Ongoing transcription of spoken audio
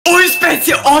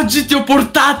Spezia, oggi ti ho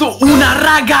portato una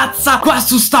ragazza qua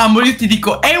su Stumble. Io ti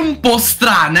dico, è un po'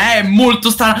 strana, è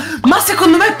molto strana, ma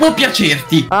secondo me può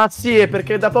piacerti. Ah sì, è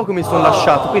perché da poco mi sono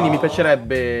lasciato, quindi mi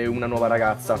piacerebbe una nuova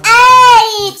ragazza.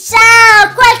 Ehi,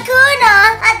 ciao, qualcuno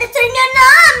ha detto il mio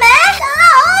nome?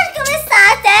 Ciao, come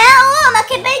state? Oh, ma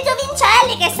che bei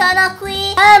giovincelli che sono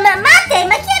qui. Ma chi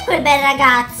è quel bel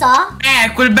ragazzo?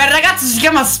 Quel bel ragazzo si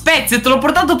chiama Spezia e te l'ho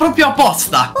portato proprio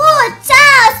apposta. Oh,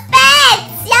 ciao,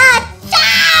 Spezia,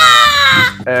 ciao.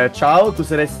 Ciao, tu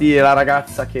saresti la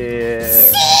ragazza che...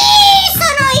 Sì,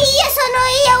 sono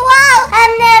io, wow.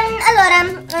 Allora,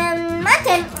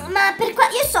 ma per qua,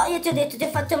 io ti ho detto, ti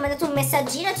ho mandato un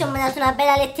messaggino, ti ho mandato una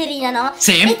bella letterina, no?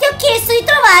 Sì. E ti ho chiesto di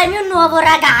trovarmi un nuovo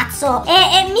ragazzo.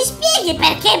 E mi spieghi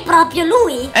perché proprio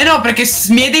lui? No, perché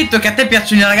mi hai detto che a te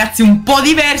piacciono i ragazzi un po'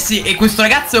 diversi e questo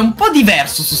ragazzo è un po'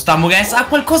 diverso su Stumble, ha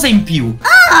qualcosa in più.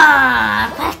 Ah,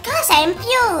 qualcosa in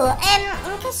più? In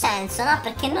che senso, no?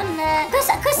 Perché non...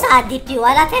 Cosa ha di più?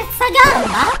 Ha la terza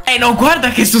gamba? No, guarda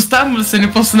che su Stumble se ne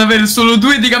possono avere solo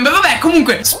 2 di gambe. Vabbè,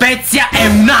 comunque, Spezia è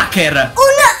un hacker. Un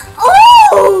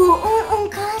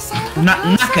cosa?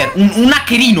 Un hacker, un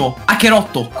hackerino,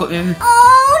 hackerotto. Oh, un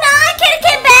hacker,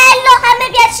 che bello! A me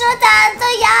piacciono tanto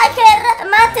gli hacker.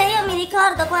 Matte, io mi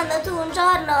ricordo quando tu un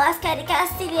giorno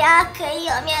scaricasti gli hack,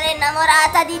 io mi ero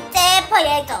innamorata di te, poi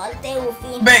hai tolte,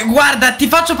 Ufi. Beh, guarda, ti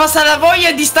faccio passare la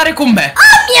voglia di stare con me.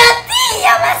 Oh mio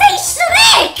Dio, ma sei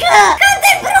Shrek! Quanto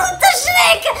è brutto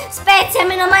Shrek! Spezia,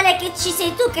 meno male che ci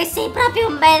sei tu, che sei proprio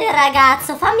un bel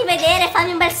ragazzo. Fammi vedere,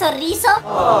 fammi un bel sorriso.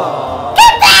 Oh.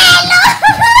 Che bello!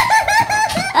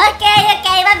 Ok,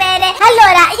 va bene.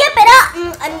 Allora, io però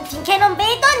finché non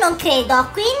vedo non credo,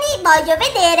 quindi voglio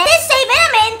vedere se sei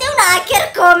veramente un hacker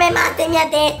come Matte mi ha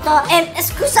detto.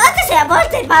 Scusate se a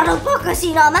volte parlo un po'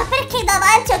 così, no? Ma perché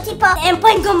davanti ho tipo... è un po'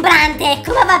 ingombrante,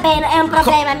 ecco, ma va bene, è un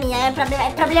problema mio, è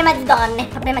un problema di donne,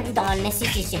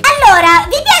 sì. Allora,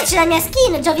 vi piace la mia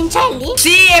skin, giovincelli?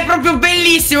 Sì, è proprio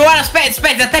bellissimo. Guarda,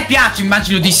 aspetta, a te piace?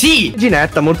 Immagino di sì.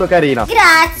 Ginetta, molto carina.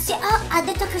 Grazie. Oh, ha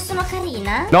detto che sono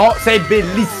carina? No, sei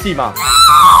bellissima.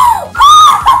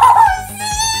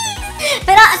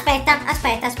 Però aspetta,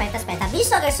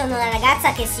 visto che sono una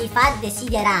ragazza che si fa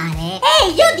desiderare,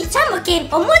 io diciamo che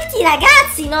ho molti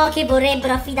ragazzi, no, che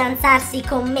vorrebbero fidanzarsi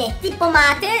con me. Tipo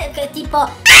Mate, che tipo...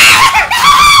 No,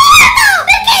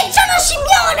 perché c'è uno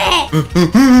scimmione! Oddio, no,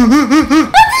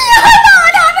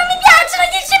 non mi piacciono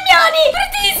gli scimmioni!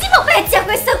 Bruttissimo! Spezia,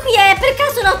 questo qui è per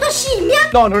caso un'autoscimmia?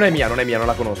 No, non è mia, non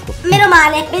la conosco. Meno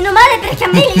male perché a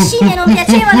me le scimmie non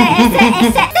piacevano. Stai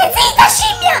zitta,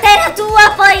 scimmia! Terra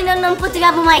tua, poi non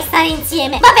potevamo mai stare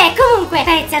insieme. Vabbè, comunque,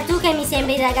 Spezia, tu che mi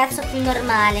sembri il ragazzo più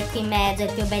normale qui in mezzo,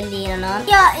 il più bellino, no?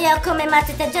 Io come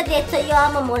Matte ti ho già detto, io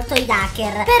amo molto gli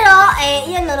hacker. Però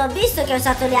io non ho visto che ho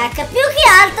usato gli hacker. Più che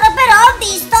altro però ho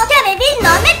visto che avevi il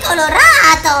nome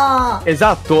colorato.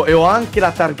 Esatto, e ho anche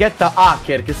la targhetta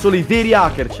hacker, che solo i veri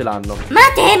hacker ce l'hanno.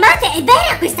 Matte, è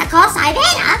vera questa cosa? È vera?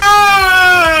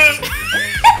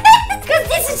 Cosa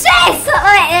ti è successo?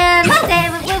 Vabbè,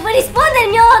 Matte, vuoi rispondere? Il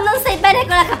mio non stai bene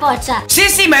con la capoccia.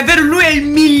 Sì, ma è vero, lui è il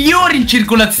migliore in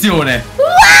circolazione.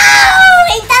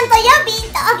 Wow! Intanto io ho vinto.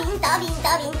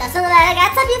 Sono la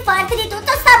ragazza più forte di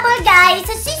tutto Stumble, guys.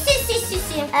 Sì.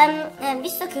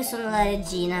 Visto che sono la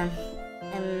regina,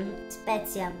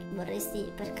 Spezia, vorresti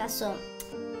per caso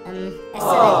essere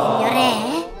il mio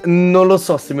re? Non lo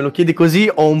so, se me lo chiedi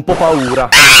così ho un po' paura.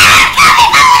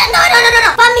 No,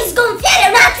 fammi sgonfiare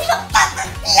un attimo.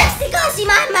 Sti cosi,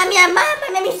 mamma mia,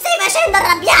 mi stai facendo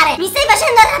arrabbiare.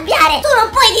 Tu non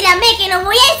puoi dire a me che non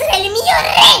vuoi essere il mio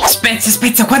re.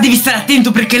 Spezia, qua devi stare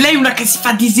attento perché lei è una che si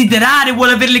fa desiderare,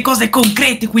 vuole avere le cose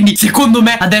concrete. Quindi secondo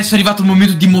me adesso è arrivato il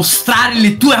momento di mostrare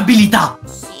le tue abilità.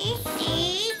 Sì,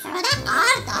 sono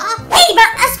d'accordo. Ehi, ma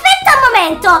aspetta un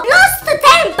momento. Lost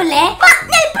Temple? Ma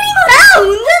nel primo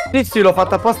round? Sì, l'ho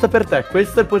fatta apposta per te.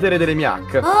 Questo è il potere delle mie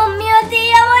hack. Oh mio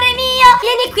Dio, amore mio.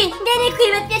 Vieni qui,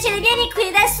 per piacere, vieni qui.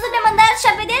 Adesso dobbiamo andarci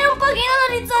a vedere un pochino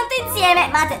l'orizzonte insieme.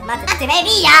 Matte, vai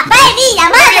via,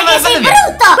 Matte, che sei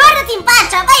brutto. Guardati in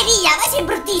faccia, vai via, sei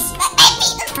bruttissima. Vai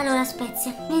via. Allora,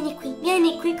 Spezia,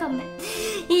 vieni qui con me.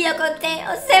 Io con te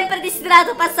ho sempre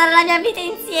desiderato passare la mia vita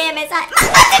insieme, sai. Ma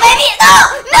Matte, vai via.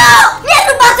 No, mi ha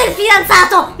rubato il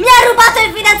fidanzato.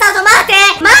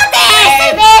 Matte,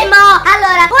 stai fermo.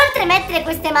 Allora, oltre a mettere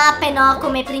queste mappe, no,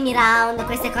 come primi round,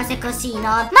 queste cose così,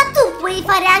 no, ma tu puoi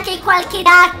fare anche qualche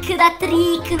hack da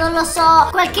trick, non lo so,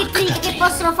 qualche trick che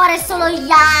possono fare solo gli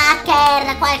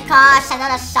hacker, qualcosa, non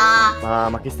lo so.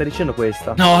 Ma che sta dicendo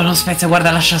questa? No, Spezia,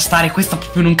 guarda, lascia stare. Questa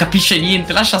proprio non capisce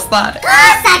niente, lascia stare.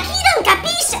 Cosa? Chi non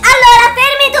capisce? Allora,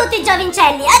 fermi tutti,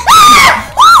 giovincelli. Oddio!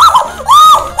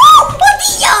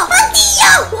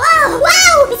 Wow!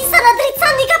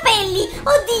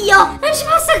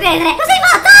 credere. Cosa hai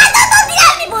fatto? Non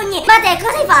tirarmi i pugni. Ma te,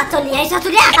 cosa hai fatto lì? Hai usato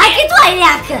gli hack? Anche tu hai le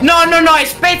hack. No, è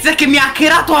Spezia che mi ha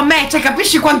hackerato a me. Cioè,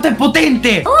 capisci quanto è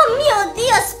potente? Oh mio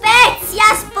Dio, Spezia,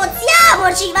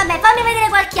 spoziamoci. Vabbè, fammi vedere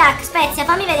qualche hack, Spezia,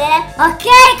 fammi vedere. Ok,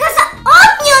 cosa? Oh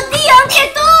mio Dio,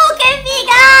 anche tu, che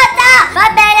figata. Va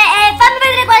bene, fammi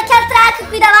vedere qualche altra hack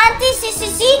qui davanti. Sì.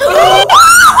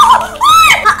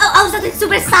 Ha usato il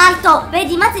super salto.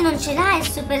 Vedi, Mate non ce l'ha il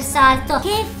super salto.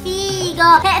 Che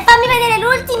figo. Fammi vedere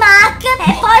l'ultima hack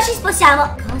e poi ci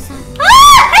sposiamo. Cosa?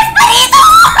 È sparito.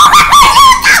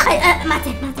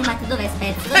 Mate, dov'è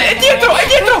Spezia? È dietro. Oh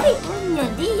mio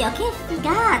Dio, che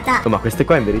figata. Ma queste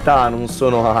qua in verità non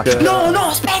sono hack.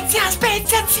 No, Spezia,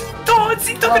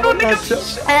 zitto che non ne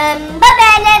capisce. Va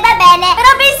bene.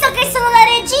 Però visto che sono la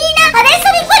regina, adesso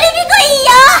mi qualifico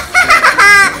io.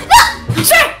 No.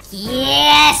 Sì. Chi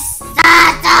è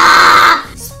stato?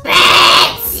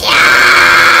 Spezia!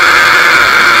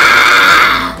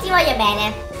 Ti voglio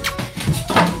bene.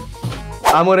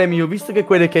 Amore mio, visto che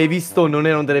quelle che hai visto non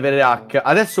erano delle vere hack,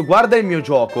 adesso guarda il mio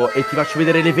gioco e ti faccio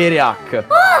vedere le vere hack.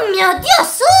 Oh mio Dio,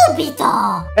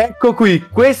 subito! Ecco qui,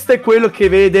 questo è quello che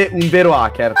vede un vero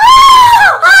hacker. Oh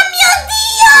mio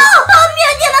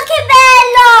Dio, ma che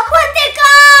bello! Quante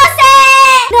cose!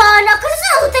 No, cosa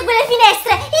sono tutte quelle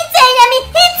finestre? Insegnami, ti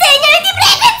prego, insegnami!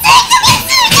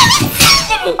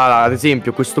 Allora, ad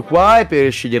esempio, questo qua è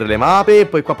per scegliere le mappe,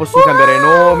 poi qua posso cambiare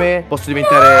nome, posso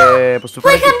diventare... Posso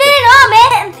Puoi fare cambiare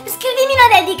nome? Scrivimi una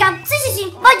dedica.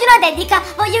 Sì, voglio una dedica.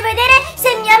 Voglio vedere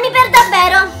se mi ami per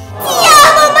davvero. Ti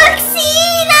amo,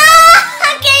 Maxina!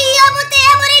 Anche io amo te,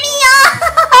 amore mio!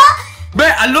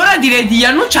 Beh, allora direi di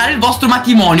annunciare il vostro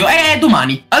matrimonio. È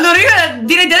domani. Allora io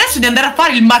direi di adesso di andare a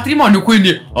fare il matrimonio.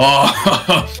 Quindi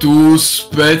tu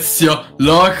Spezia,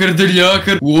 l'hacker degli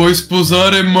hacker, vuoi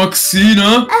sposare Maxina?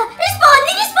 Rispondi!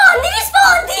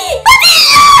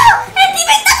 Oddio! È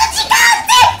diventato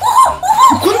gigante!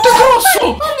 Quanto è grosso!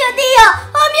 Oh mio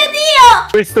Dio!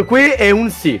 Questo qui è un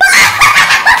sì.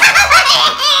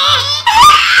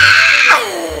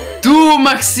 Tu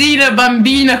Maxina,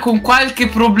 bambina con qualche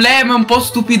problema un po'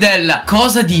 stupidella,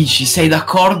 cosa dici? Sei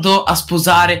d'accordo a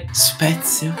sposare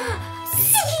Spezia? Sì,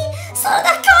 sono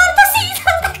d'accordo.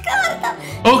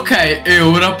 Ok, e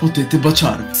ora potete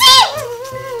baciarvi.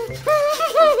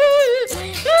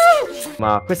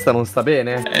 Ma questa non sta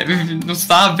bene? Non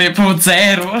sta proprio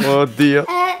zero. Oddio.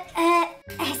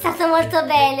 È stato molto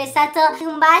bello, è stato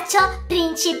un bacio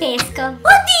principesco.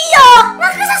 Oddio! Ma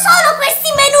cosa sono questi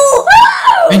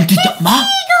menù? Entità, ma?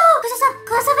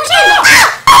 Cosa sta facendo?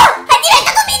 È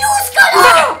diventato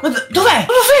minuscolo! Ma dov'è?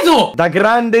 Non lo vedo! Da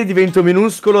grande divento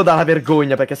minuscolo dalla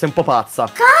vergogna perché sei un po' pazza.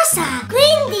 Cosa?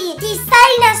 Quindi ti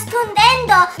stai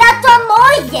nascondendo da tua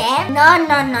moglie? No,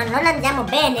 non andiamo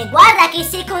bene. Guarda che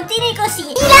se continui così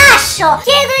ti lascio!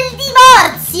 Chiedo il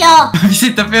divorzio! Vi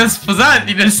siete appena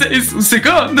sposati, nel senso, un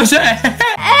secondo, cioè.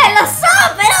 Lo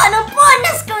so, però non può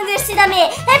nascondersi da me.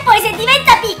 E poi se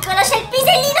diventa piccolo c'è il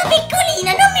pisellino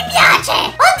piccolino, non mi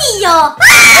piace. Oddio!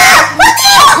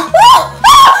 Oddio!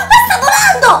 Sta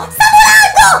volando!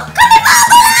 Come fa a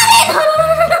volare?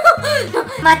 No.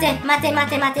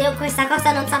 Mate, io questa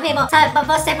cosa non sapevo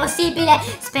fosse possibile.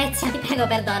 Spezia, ti prego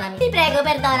perdonami.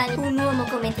 Un uomo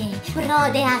come te,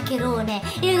 prode hackerone,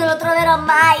 io non lo troverò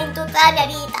mai in tutta la mia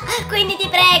vita. Quindi ti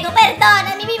prego,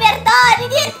 perdonami, mi perdoni,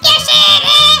 di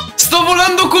piacere. Sto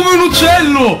volando come un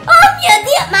uccello! Oh mio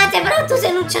Dio! Mate, però tu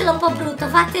sei un uccello un po' brutto,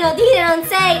 fatelo dire, non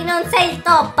sei il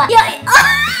top. Aiuto!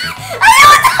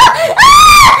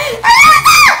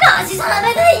 No, si sono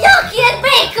venuti gli occhi nel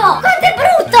becco! Quanto è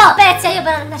brutto! Spezia, io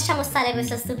però lasciamo stare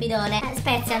questo stupidone.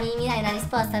 Spezia, mi dai una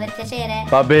risposta per piacere?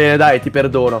 Va bene, dai, ti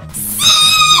perdono.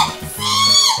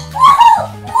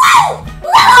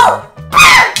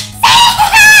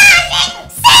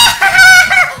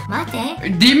 Mate?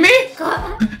 Dimmi?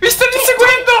 Mi stanno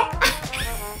inseguendo!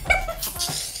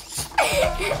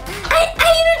 Hai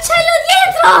un uccello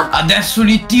dietro! Adesso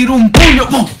gli tiro un pugno! E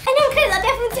non credo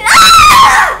abbia funzionato!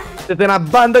 Siete una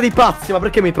banda di pazzi, ma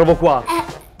perché mi trovo qua?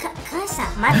 Cosa?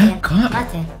 Mate?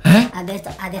 Ha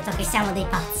detto che siamo dei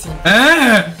pazzi.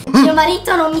 Mio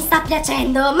marito non mi sta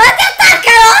piacendo. Mate,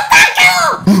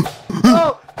 attaccalo!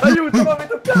 No, aiuto, non mi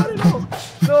toccare, no!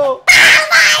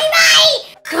 Vai!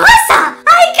 Cosa?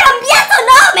 Hai cambiato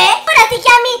nome? Ora ti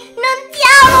chiami Non ti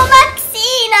amo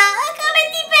Maxina! Come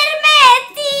ti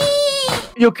permetti?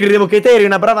 Io credevo che te eri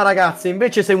una brava ragazza,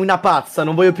 invece sei una pazza,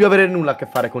 non voglio più avere nulla a che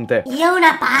fare con te. Io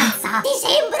una pazza? Ti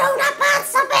sembro una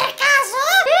pazza per caso?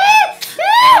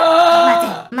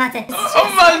 Mate, Ho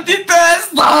mal di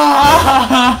testa!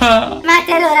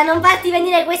 Mate, allora non farti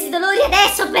venire questi dolori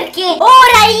adesso, perché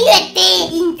ora io e te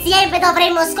insieme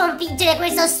dovremmo sconfiggere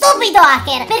questo stupido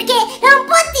hacker, perché è un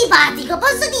po' antipatico,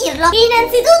 posso dirlo?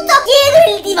 Innanzitutto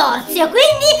chiedo il divorzio,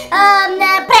 quindi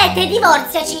prete,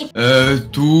 divorziaci.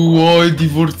 Tu vuoi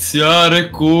divorziare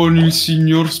con il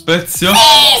signor Spezia?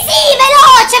 Sì,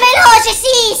 veloce, veloce, sì,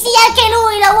 anche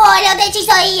lui lo vuole, ho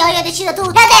deciso io decido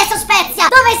tutto. E adesso Spezia,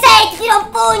 dove sei? Ti tiro un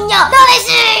pugno, dove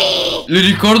sei? Le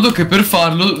ricordo che per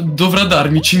farlo dovrà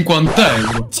darmi 50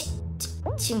 euro.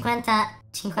 50...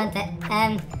 Spezia,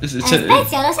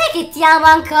 lo sai che ti amo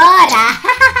ancora?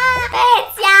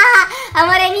 Spezia,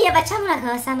 amore mio, facciamo una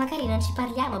cosa, magari non ci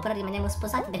parliamo, però rimaniamo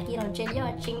sposati perché io non ce li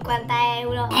ho 50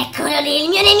 euro. Eccolo lì, il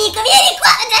mio nemico, vieni qua.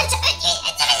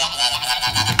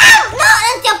 No,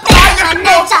 non ti ho preso,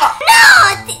 mannaggia. No,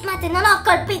 Mate, non ho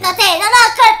colpito te,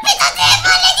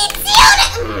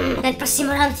 maledizione. Nel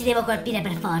prossimo round ti devo colpire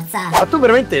per forza. Ma tu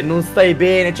veramente non stai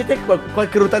bene? C'è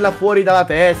qualche rotella fuori dalla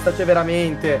testa, c'è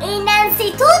veramente.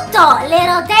 Innanzitutto, le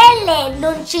rotelle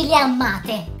non ce le ha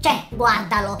Mate. Cioè,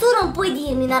 guardalo, tu non puoi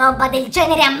dirmi una roba del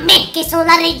genere a me, che sono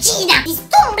la regina di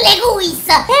Stumbleguis.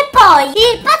 E poi,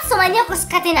 il pazzo maniaco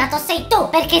scatenato sei tu,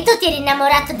 perché tu ti eri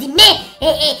innamorato di me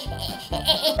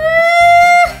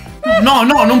no,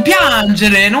 non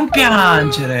piangere, non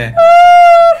piangere.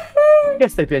 Che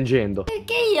stai piangendo?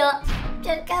 Perché io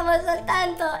cercavo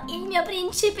soltanto il mio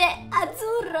principe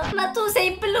azzurro, ma tu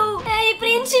sei blu e i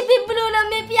principi blu non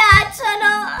mi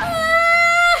piacciono.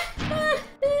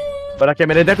 Ora che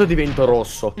me l'hai detto divento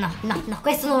rosso. No,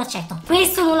 questo non lo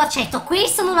accetto.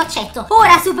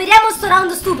 Ora superiamo sto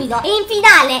round stupido e in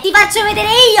finale ti faccio vedere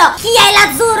io chi è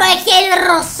l'azzurro e chi è il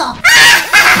rosso.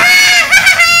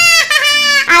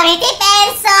 Avete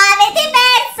perso!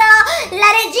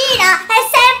 La regina è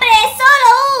sempre solo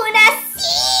una,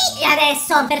 sì! E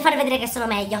adesso, per far vedere che sono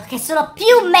meglio, che sono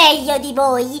più meglio di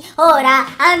voi, ora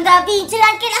andrò a vincere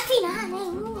anche la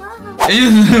finale. E io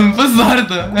sono un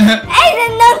bastardo.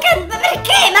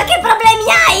 Perché? Ma che problemi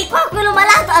hai? Qua quello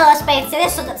malato. Allora, Spezia,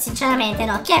 adesso sinceramente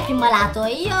no, chi è più malato?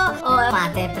 Io o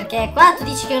Mate? Perché qua tu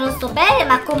dici che non sto bene,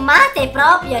 ma con Mate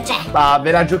proprio, cioè. Ma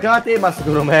ve la giocate, ma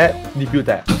secondo me di più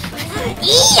te.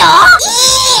 Io?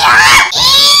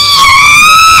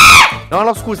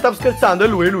 No, scusa, stavo scherzando, è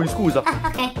lui, scusa.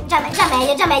 Ok, già meglio. No,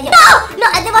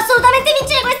 devo assolutamente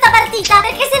vincere questa partita,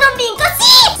 perché se non vinco,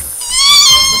 sì!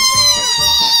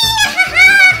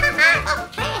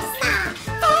 Festa!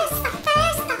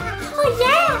 Oh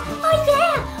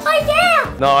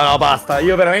yeah! No, basta,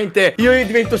 io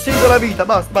divento single la vita,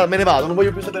 basta, me ne vado, non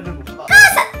voglio più saperne nulla.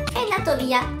 Cosa? È andato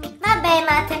via. Vabbè,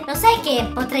 Mate, lo sai che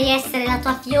potrei essere la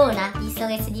tua Fiona, visto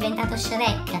che sei diventato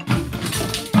Shrek?